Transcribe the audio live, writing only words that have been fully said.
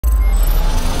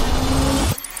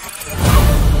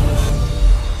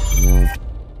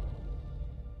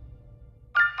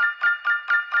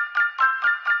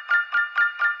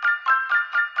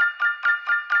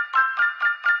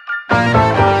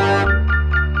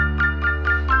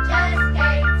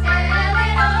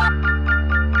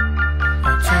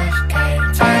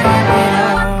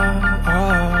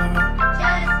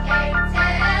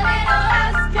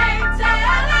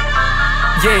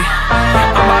Yeah,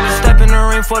 I'm about to step in the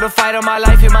ring for the fight of my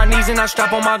life. Hit my knees and I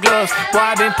strap on my gloves. Boy,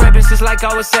 I've been prepping since like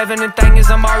I was 7. And thing is,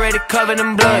 I'm already covered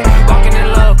in blood. Walking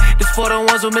in love, this for the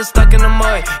ones who been stuck in the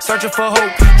mud, searching for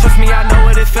hope. Trust me, I know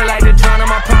what it feel like to drown in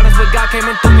my problems, but God came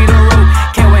and threw me the rope.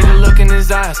 Can't wait to look in his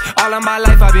eyes. All of my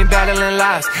life I've been battling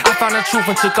lies. I found the truth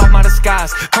and took off my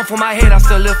disguise. Come for my head, I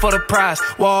still live for the prize.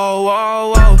 Whoa,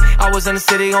 whoa, whoa. I was in the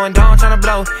city going down, trying to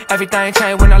blow. Everything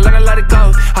changed when I learned to let it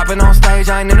go. Hopping on stage,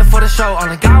 I ain't in it for the show.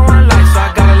 Only got one life, so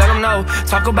I gotta let them know.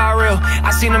 Talk about real.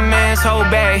 I seen a man's whole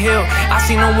bad hill. I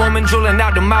seen a woman drooling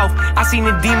out the mouth. I seen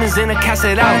the demons in the cast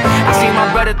it out. I seen my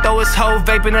brother throw his whole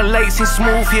vape in the lake. Seen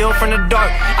smooth heal from the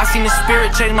dark. I seen the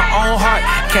spirit change my own heart.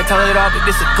 Can't tell it all, but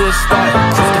this a good start.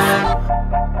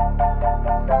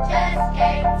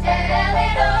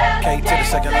 K to the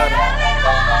second letter.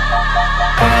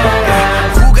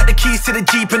 Who got the keys to the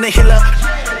Jeep and the Hiller?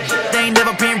 They ain't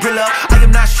never been realer. I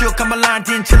am not shook, I'm aligned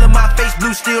in chiller. My face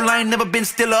blue still, I ain't never been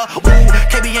stiller. Ooh,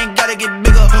 KB ain't gotta get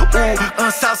bigger.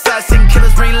 Ooh, Southside sing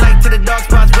killers, bring light to the dark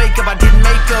spots. Wake up, I didn't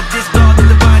make up this God in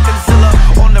divine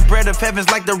Godzilla. On the bread of heavens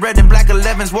like the red and black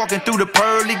 11s, walking through the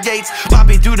pearly gates.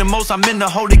 Bobby do the most, I'm in the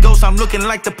Holy Ghost. I'm looking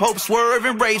like the Pope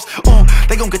swerving race.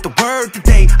 They gon' get the word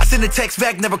today. I send a text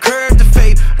back, never curved the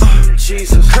fate.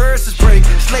 Jesus, curses break,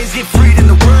 slaves get freed and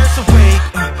the words awake.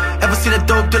 Ever seen a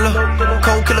dope dealer?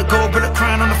 Cold killer, gold brother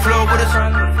crying on the floor with us.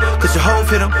 Cause your hoe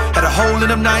hit him, had a hole in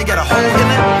him, now you got a hole in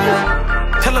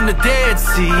it. Tell him the Dead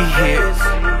Sea here.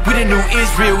 We the new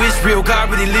Israel, Israel, God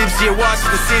really lives here. Watch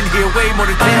the sin here, way more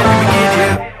than damn. We begin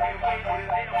here.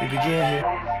 We begin here.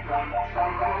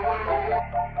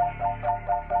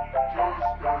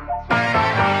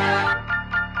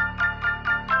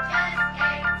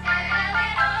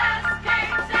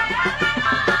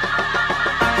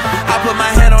 Put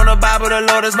my hand on the Bible, the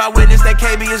Lord is my witness that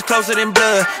KB is closer than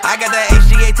blood. I got that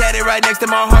HGA tatted right next to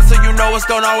my heart, so you know it's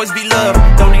gonna always be love.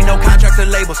 Don't need no contracts or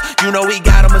labels, you know we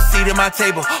got him a seat at my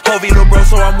table. Hovey little bro,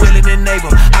 so I'm willing and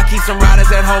able. I keep some riders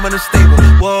at home in the stable.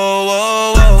 Whoa,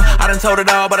 whoa, whoa, I done told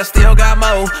it all, but I still got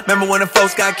more. Remember when the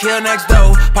folks got killed next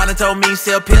door? Partner told me,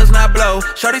 sell pills, not blow.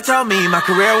 Shorty told me, my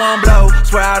career won't blow.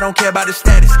 Swear I don't care about the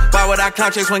status. Why would I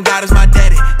clout chase when God is my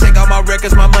daddy? Take all my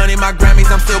records, my money, my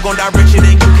Grammys, I'm still gon' die richer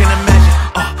than you can imagine.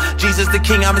 Jesus the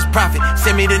king, I'm his prophet.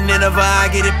 Send me to Nineveh, I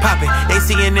get it poppin'. They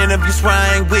see an interview, swear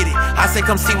I ain't with it. I say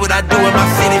come see what I do in my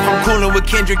city. From coolin' with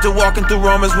Kendrick to walking through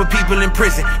Romans with people in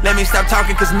prison. Let me stop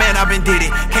talking cause man, I've been did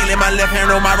it. Can't let my left hand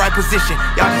know my right position.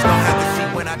 Y'all just gon' have to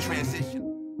see when I transition.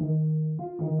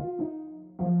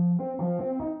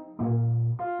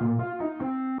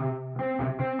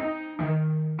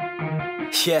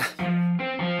 Yeah,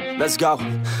 let's go.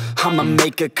 I'ma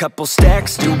make a couple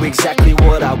stacks, do exactly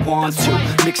what I want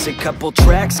to. Mix a couple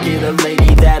tracks, get a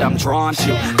lady that I'm drawn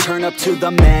to. Turn up to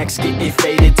the max, get me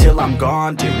faded till I'm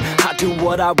gone, dude. I do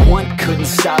what I want, couldn't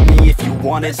stop me if you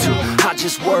wanted to. I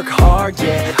just work hard,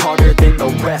 yeah, harder than the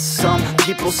rest. Some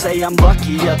people say I'm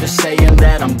lucky, others saying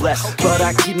that I'm blessed. But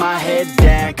I keep my head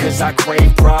down, cause I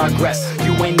crave progress.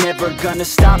 You ain't never gonna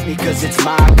stop me, cause it's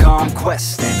my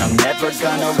conquest. And I'm never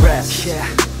gonna rest, yeah.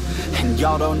 And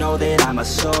y'all don't know that I'm a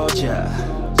soldier.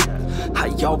 I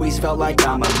always felt like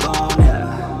I'm alone,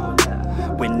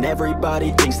 yeah. When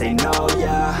everybody thinks they know,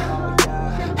 yeah.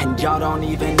 And y'all don't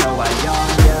even know I own,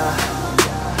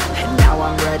 yeah. And now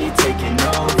I'm ready taking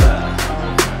over,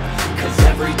 cause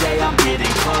every day I'm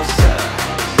getting closer.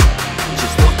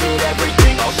 Just look at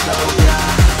everything I'll show ya.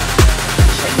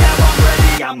 And now I'm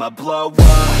ready, I'ma blow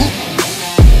up.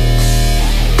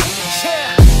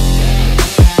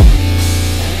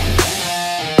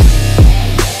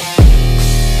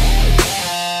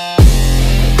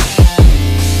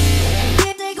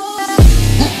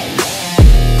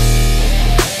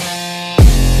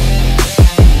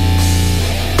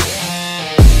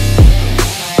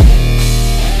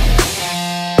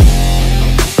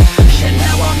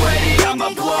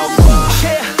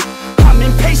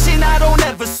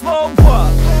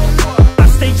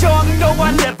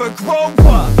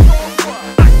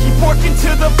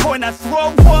 I throw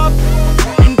up,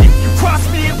 and if you cross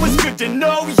me, it was good to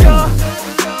know ya.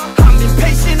 I'm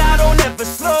impatient, I don't ever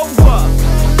slow up.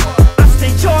 I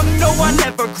stay young, no, I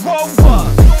never grow up.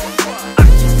 I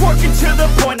keep working to the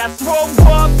point I throw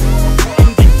up,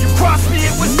 and if you cross me,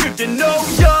 it was good to know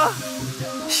ya.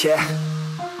 Yeah,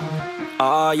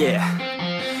 oh yeah,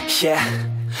 yeah.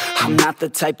 I'm not the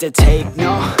type to take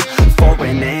no for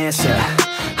an answer.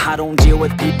 I don't deal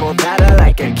with people that are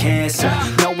like a cancer.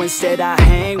 No, instead I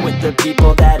hang with the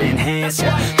people that enhance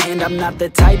ya. And I'm not the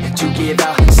type to give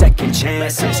out second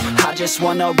chances. I just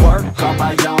wanna work on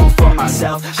my own for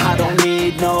myself. I don't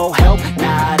need no help,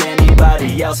 not anybody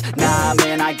everybody else. Nah,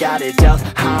 man, I got it dealt.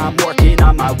 I'm working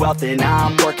on my wealth and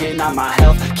I'm working on my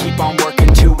health. Keep on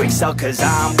working to excel, cause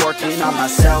I'm working on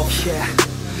myself, yeah.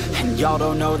 And y'all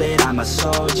don't know that I'm a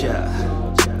soldier.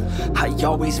 I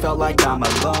always felt like I'm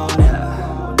alone,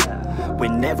 yeah.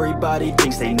 When everybody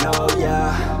thinks they know,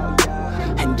 yeah.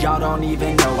 And y'all don't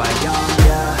even know I own,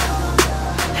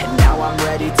 yeah. And now I'm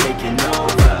ready taking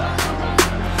over,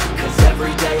 cause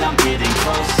every day I'm getting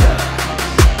closer.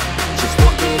 Just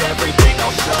look at everything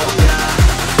I'll show ya.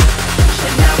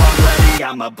 And now I'm ready,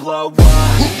 I'ma blow up.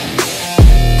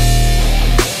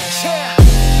 Yeah.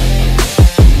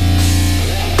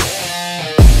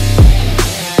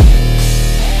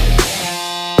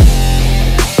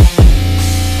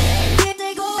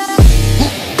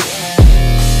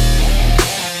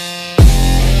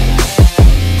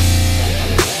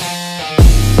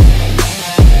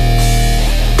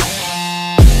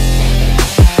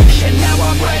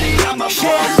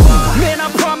 Man,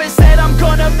 I promise that I'm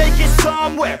gonna make it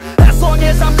somewhere. As long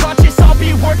as I'm conscious, I'll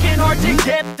be working hard to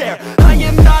get there. I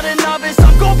am not a novice,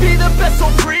 I'm gonna be the best, so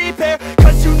prepare.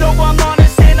 Cause you know I'm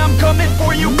honest and I'm coming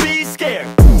for you, be scared.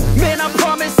 Man, I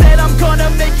promise that I'm gonna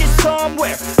make it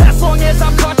somewhere. As long as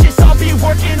I'm conscious, I'll be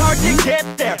working hard to get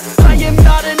there. I am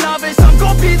not a novice, I'm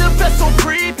gonna be the best, so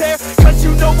prepare. Cause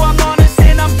you know I'm honest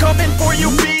and I'm coming for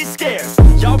you, be scared.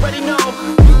 Y'all already know.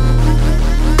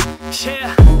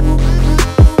 Yeah.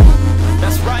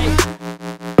 That's right,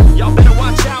 y'all better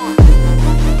watch out.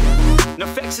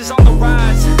 NFX is on the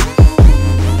rise.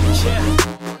 Yeah.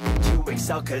 To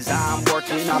excel, cause I'm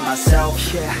working on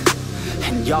myself, yeah.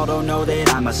 And y'all don't know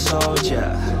that I'm a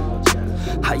soldier.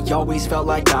 I always felt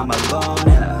like I'm alone,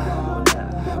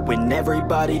 yeah. When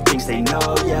everybody thinks they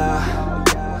know, yeah.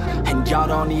 And y'all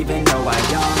don't even know I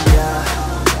own,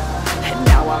 yeah. And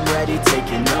now I'm ready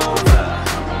taking over,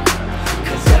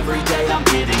 cause every day I'm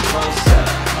getting closer.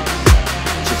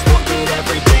 Just look at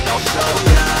everything I'll show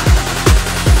ya.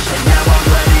 And now I'm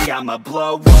ready, I'ma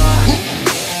blow up.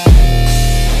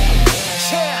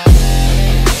 Yeah.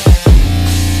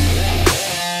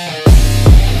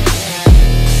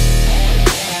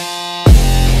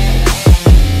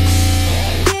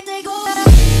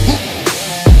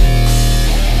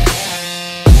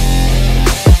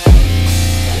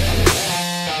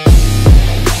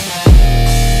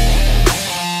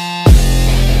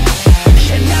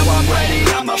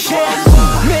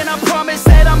 Man, I promise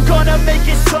that I'm gonna make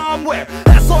it somewhere.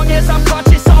 As long as I'm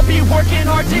conscious, I'll be working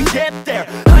hard to get there.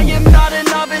 I am not a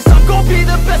novice, I'm gonna be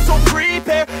the best, so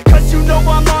prepare. Cause you know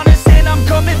I'm honest and I'm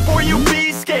coming for you,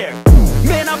 be scared.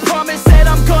 Man, I promise that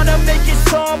I'm gonna make it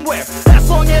somewhere. As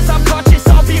long as I'm conscious,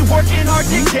 I'll be working hard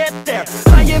to get there.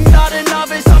 I am not a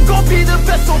novice, I'm gonna be the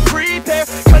best, so prepare.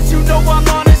 Cause you know I'm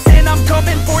honest and I'm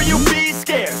coming for you, be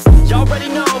scared. Y'all already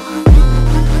know.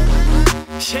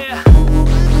 Yeah.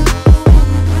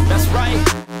 That's right,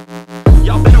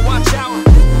 y'all better watch out.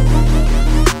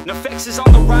 NFX is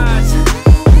on the rise.